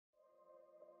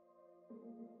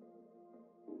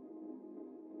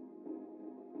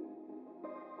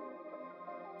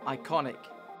Iconic.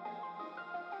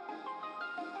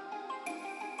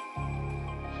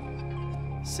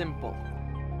 Simple.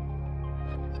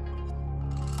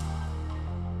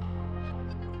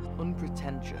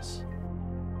 Unpretentious.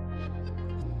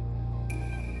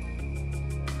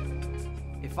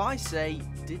 If I say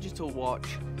digital watch,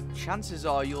 chances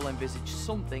are you'll envisage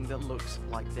something that looks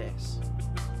like this.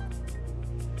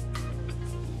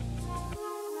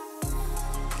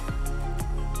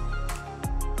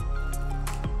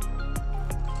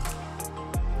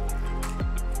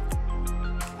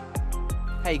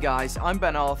 Hey guys, I'm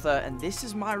Ben Arthur and this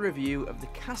is my review of the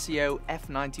Casio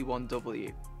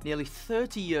F91W. Nearly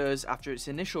 30 years after its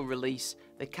initial release,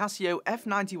 the Casio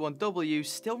F91W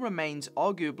still remains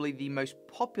arguably the most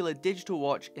popular digital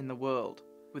watch in the world,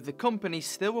 with the company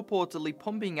still reportedly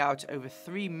pumping out over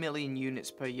 3 million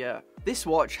units per year. This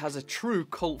watch has a true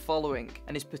cult following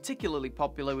and is particularly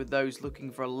popular with those looking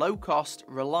for a low-cost,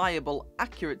 reliable,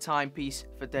 accurate timepiece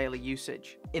for daily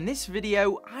usage. In this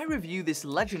video, I review this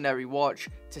legendary watch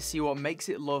to see what makes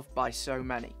it loved by so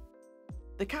many.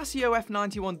 The Casio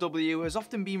F91W has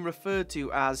often been referred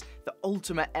to as the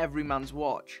ultimate everyman's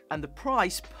watch, and the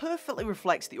price perfectly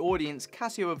reflects the audience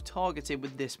Casio have targeted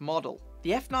with this model.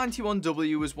 The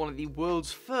F91W was one of the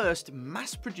world's first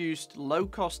mass-produced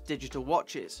low-cost digital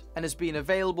watches, and has been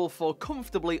available for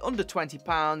comfortably under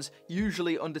 £20,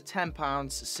 usually under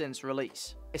 £10 since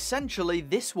release. Essentially,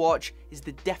 this watch is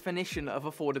the definition of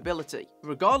affordability.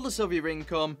 Regardless of your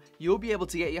income, you'll be able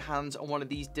to get your hands on one of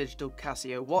these digital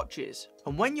Casio watches.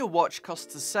 And when your watch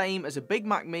costs the same as a Big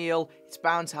Mac meal, it's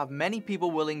bound to have many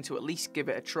people willing to at least give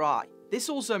it a try. This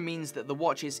also means that the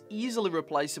watch is easily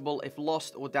replaceable if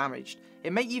lost or damaged.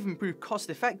 It may even prove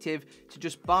cost effective to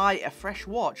just buy a fresh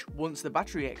watch once the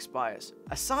battery expires.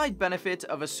 A side benefit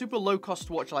of a super low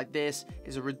cost watch like this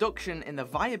is a reduction in the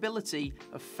viability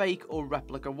of fake or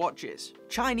replica watches.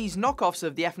 Chinese knockoffs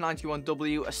of the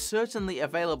F91W are certainly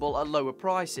available at lower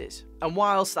prices. And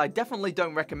whilst I definitely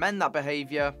don't recommend that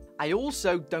behaviour, I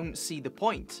also don't see the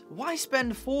point. Why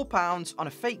spend £4 on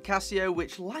a fake Casio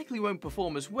which likely won't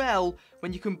perform as well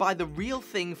when you can buy the real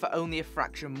thing for only a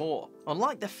fraction more?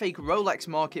 Unlike the fake Rolex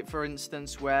market, for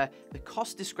instance, where the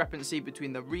cost discrepancy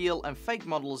between the real and fake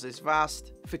models is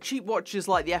vast, for cheap watches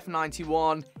like the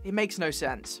F91, it makes no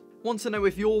sense. Want to know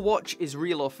if your watch is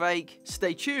real or fake?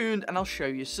 Stay tuned and I'll show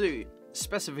you soon.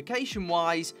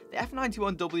 Specification-wise, the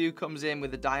F91W comes in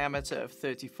with a diameter of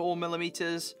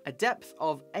 34mm, a depth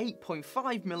of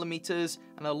 8.5mm,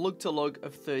 and a lug-to-lug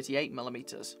of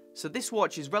 38mm. So this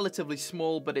watch is relatively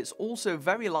small, but it's also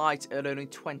very light at only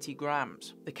 20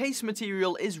 grams. The case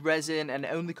material is resin and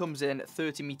only comes in at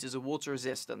 30 meters of water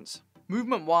resistance.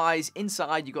 Movement-wise,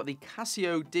 inside you got the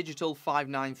Casio Digital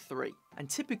 593. And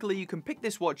typically you can pick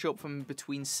this watch up from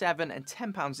between £7 and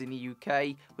 £10 in the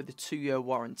UK with a 2-year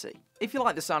warranty. If you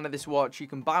like the sound of this watch, you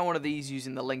can buy one of these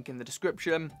using the link in the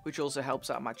description, which also helps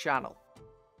out my channel.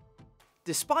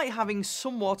 Despite having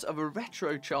somewhat of a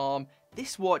retro charm,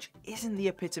 this watch isn't the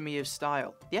epitome of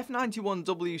style. The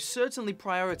F91W certainly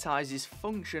prioritizes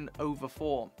function over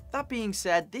form. That being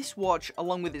said, this watch,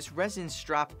 along with its resin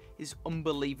strap, is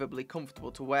unbelievably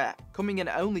comfortable to wear. Coming in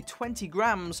at only 20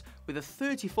 grams with a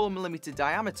 34mm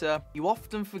diameter, you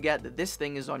often forget that this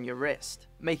thing is on your wrist,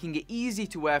 making it easy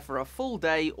to wear for a full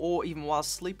day or even while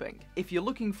sleeping. If you're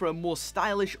looking for a more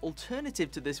stylish alternative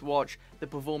to this watch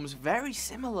that performs very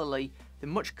similarly, the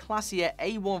much classier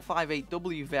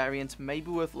A158W variant may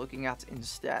be worth looking at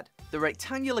instead. The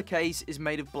rectangular case is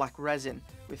made of black resin,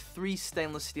 with 3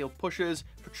 stainless steel pushers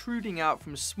protruding out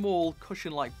from small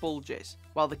cushion-like bulges.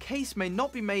 While the case may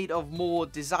not be made of more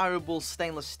desirable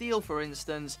stainless steel, for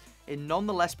instance, it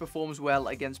nonetheless performs well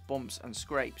against bumps and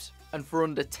scrapes. And for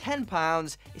under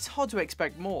 £10, it's hard to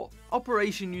expect more.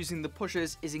 Operation using the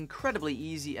pushers is incredibly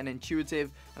easy and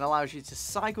intuitive and allows you to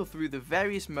cycle through the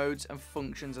various modes and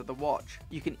functions of the watch.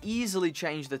 You can easily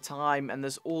change the time, and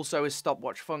there's also a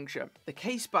stopwatch function. The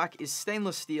case back is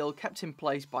stainless steel kept in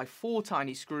place by 4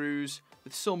 tiny screws,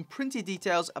 with some printed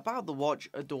details about the watch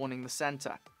adorning the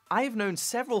center. I have known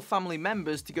several family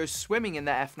members to go swimming in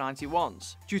their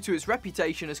F91s, due to its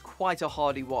reputation as quite a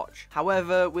hardy watch.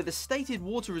 However, with a stated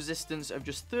water resistance of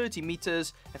just 30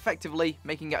 meters, effectively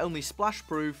making it only splash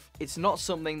proof, it's not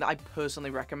something that I personally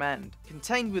recommend.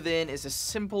 Contained within is a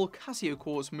simple Casio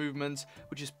quartz movement,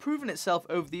 which has proven itself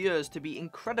over the years to be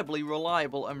incredibly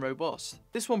reliable and robust.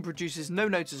 This one produces no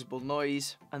noticeable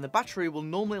noise, and the battery will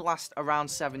normally last around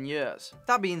 7 years.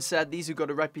 That being said, these have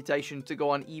got a reputation to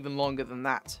go on even longer than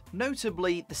that.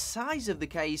 Notably, the size of the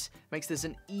case makes this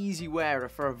an easy wearer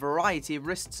for a variety of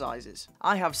wrist sizes.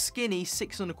 I have skinny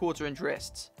 6¼ inch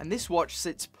wrists, and this watch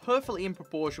sits perfectly in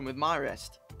proportion with my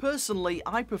wrist. Personally,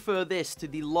 I prefer this to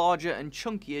the larger and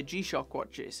chunkier G-Shock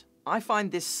watches. I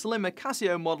find this slimmer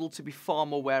Casio model to be far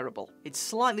more wearable. It's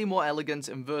slightly more elegant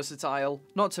and versatile,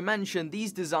 not to mention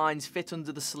these designs fit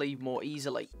under the sleeve more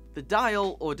easily. The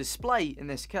dial, or display in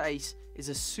this case, is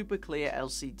a super clear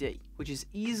LCD, which is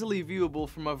easily viewable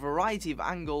from a variety of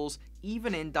angles,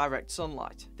 even in direct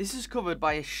sunlight. This is covered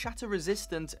by a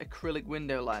shatter-resistant acrylic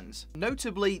window lens.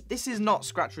 Notably, this is not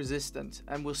scratch-resistant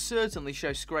and will certainly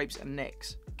show scrapes and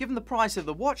nicks. Given the price of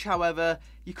the watch, however,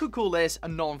 you could call this a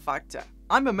non-factor.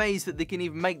 I'm amazed that they can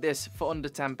even make this for under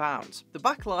 £10. The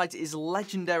backlight is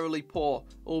legendarily poor,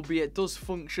 albeit does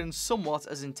function somewhat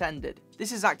as intended.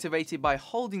 This is activated by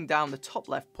holding down the top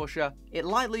left pusher. It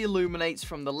lightly illuminates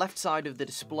from the left side of the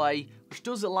display, which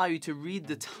does allow you to read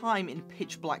the time in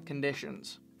pitch black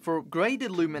conditions. For upgraded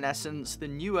luminescence, the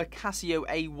newer Casio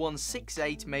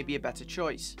A168 may be a better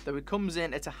choice, though it comes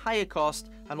in at a higher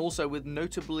cost and also with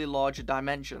notably larger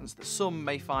dimensions that some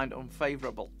may find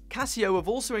unfavourable. Casio have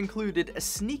also included a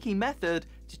sneaky method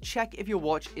to check if your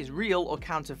watch is real or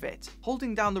counterfeit.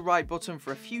 Holding down the right button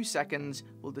for a few seconds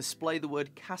will display the word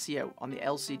Casio on the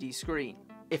LCD screen,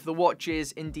 if the watch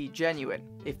is indeed genuine.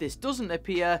 If this doesn't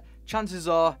appear, chances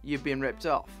are you've been ripped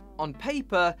off. On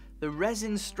paper, the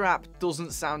resin strap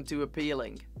doesn't sound too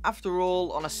appealing. After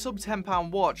all, on a sub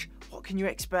 £10 watch, what can you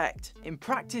expect? In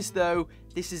practice though,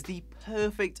 this is the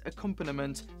perfect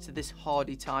accompaniment to this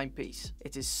hardy timepiece.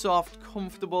 It is soft,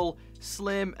 comfortable,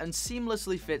 slim, and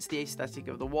seamlessly fits the aesthetic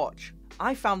of the watch.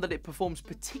 I found that it performs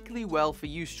particularly well for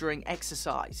use during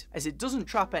exercise, as it doesn't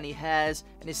trap any hairs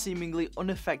and is seemingly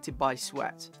unaffected by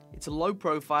sweat. Its low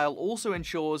profile also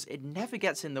ensures it never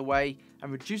gets in the way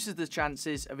and reduces the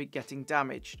chances of it getting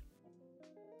damaged.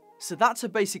 So that's a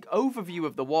basic overview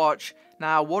of the watch.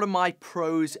 Now, what are my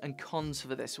pros and cons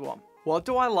for this one? What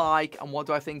do I like and what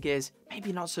do I think is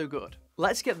maybe not so good?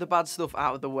 Let's get the bad stuff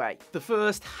out of the way. The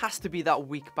first has to be that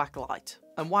weak backlight.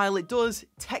 And while it does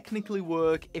technically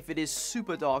work if it is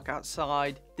super dark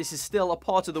outside, this is still a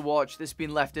part of the watch that's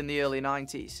been left in the early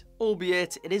 90s.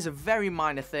 Albeit, it is a very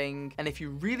minor thing, and if you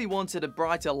really wanted a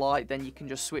brighter light, then you can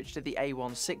just switch to the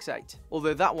A168,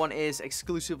 although that one is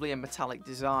exclusively a metallic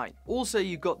design. Also,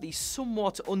 you've got the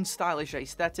somewhat unstylish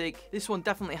aesthetic. This one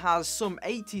definitely has some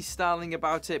 80s styling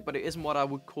about it, but it isn't what I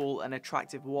would call an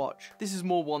attractive watch. This is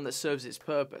more one that serves its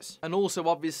purpose. And also,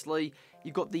 obviously,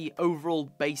 you've got the overall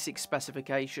basic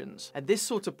specifications. At this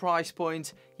sort of price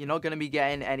point, you're not going to be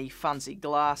getting any fancy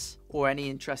glass or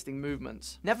any interesting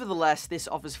movements. Nevertheless, this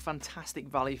offers fantastic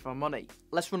value for money.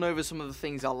 Let's run over some of the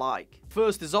things I like.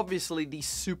 First is obviously the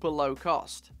super low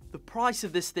cost. The price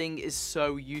of this thing is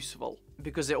so useful,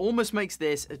 because it almost makes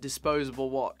this a disposable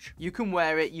watch. You can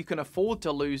wear it, you can afford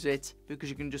to lose it, because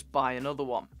you can just buy another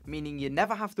one, meaning you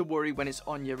never have to worry when it's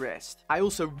on your wrist. I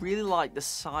also really like the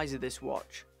size of this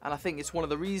watch, and I think it's one of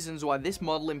the reasons why this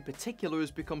model in particular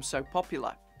has become so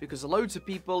popular, because loads of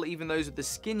people, even those with the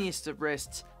skinniest of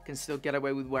wrists, can still get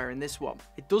away with wearing this one.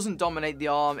 It doesn't dominate the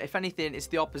arm, if anything, it's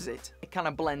the opposite. It kind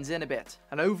of blends in a bit,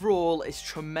 and overall, it's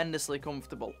tremendously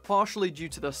comfortable, partially due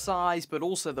to the size, but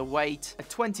also the weight. At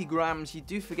 20 grams, you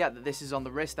do forget that this is on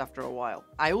the wrist after a while.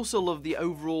 I also love the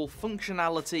overall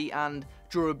functionality and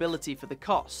durability for the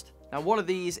cost. Now, one of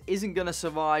these isn't going to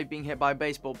survive being hit by a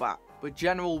baseball bat, but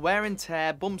general wear and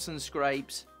tear, bumps and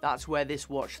scrapes, that's where this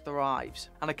watch thrives.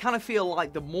 And I kind of feel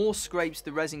like the more scrapes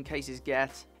the resin cases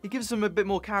get, it gives them a bit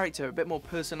more character, a bit more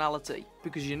personality,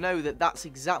 because you know that that's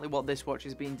exactly what this watch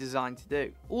is being designed to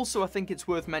do. Also, I think it's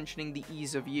worth mentioning the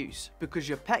ease of use, because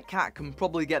your pet cat can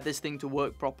probably get this thing to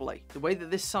work properly. The way that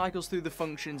this cycles through the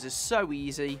functions is so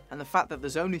easy, and the fact that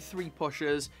there's only 3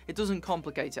 pushers, it doesn't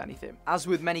complicate anything. As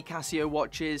with many Casio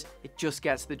watches, it just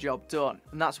gets the job done,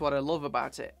 and that's what I love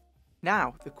about it.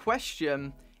 Now, the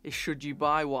question is, should you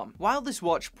buy one? While this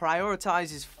watch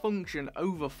prioritizes function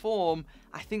over form,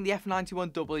 I think the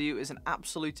F91W is an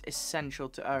absolute essential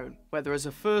to own. Whether as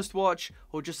a first watch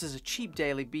or just as a cheap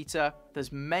daily beater,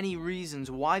 there's many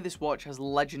reasons why this watch has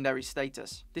legendary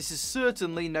status. This is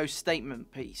certainly no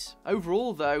statement piece.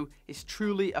 Overall though, it's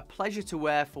truly a pleasure to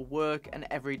wear for work and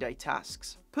everyday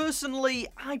tasks. Personally,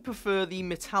 I prefer the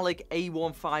metallic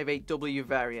A158W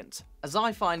variant. as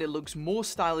I find it looks more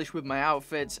stylish with my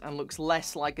outfits and looks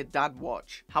less like a dad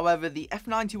watch. However, the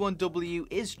F91W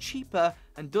is cheaper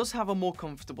and does have a more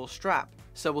comfortable strap,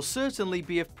 so will certainly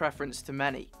be of preference to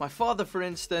many. My father, for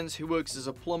instance, who works as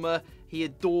a plumber, he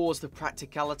adores the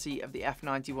practicality of the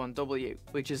F91W,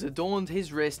 which has adorned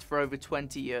his wrist for over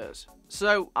 20 years.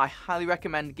 So I highly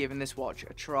recommend giving this watch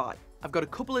a try. I've got a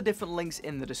couple of different links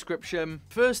in the description.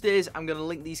 First is, I'm going to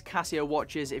link these Casio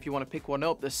watches if you want to pick one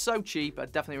up. They're so cheap, I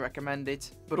definitely recommend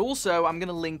it. But also, I'm going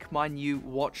to link my new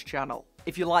watch channel.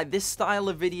 If you like this style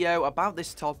of video about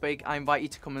this topic, I invite you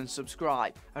to come and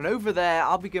subscribe. And over there,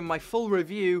 I'll be giving my full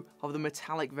review of the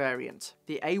metallic variant,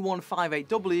 the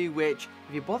A158W, which,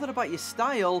 if you're bothered about your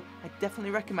style, I definitely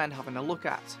recommend having a look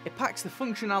at. It packs the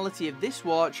functionality of this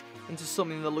watch into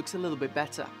something that looks a little bit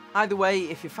better. Either way,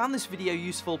 if you found this video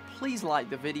useful, please like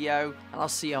the video, and I'll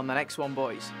see you on the next one,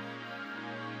 boys.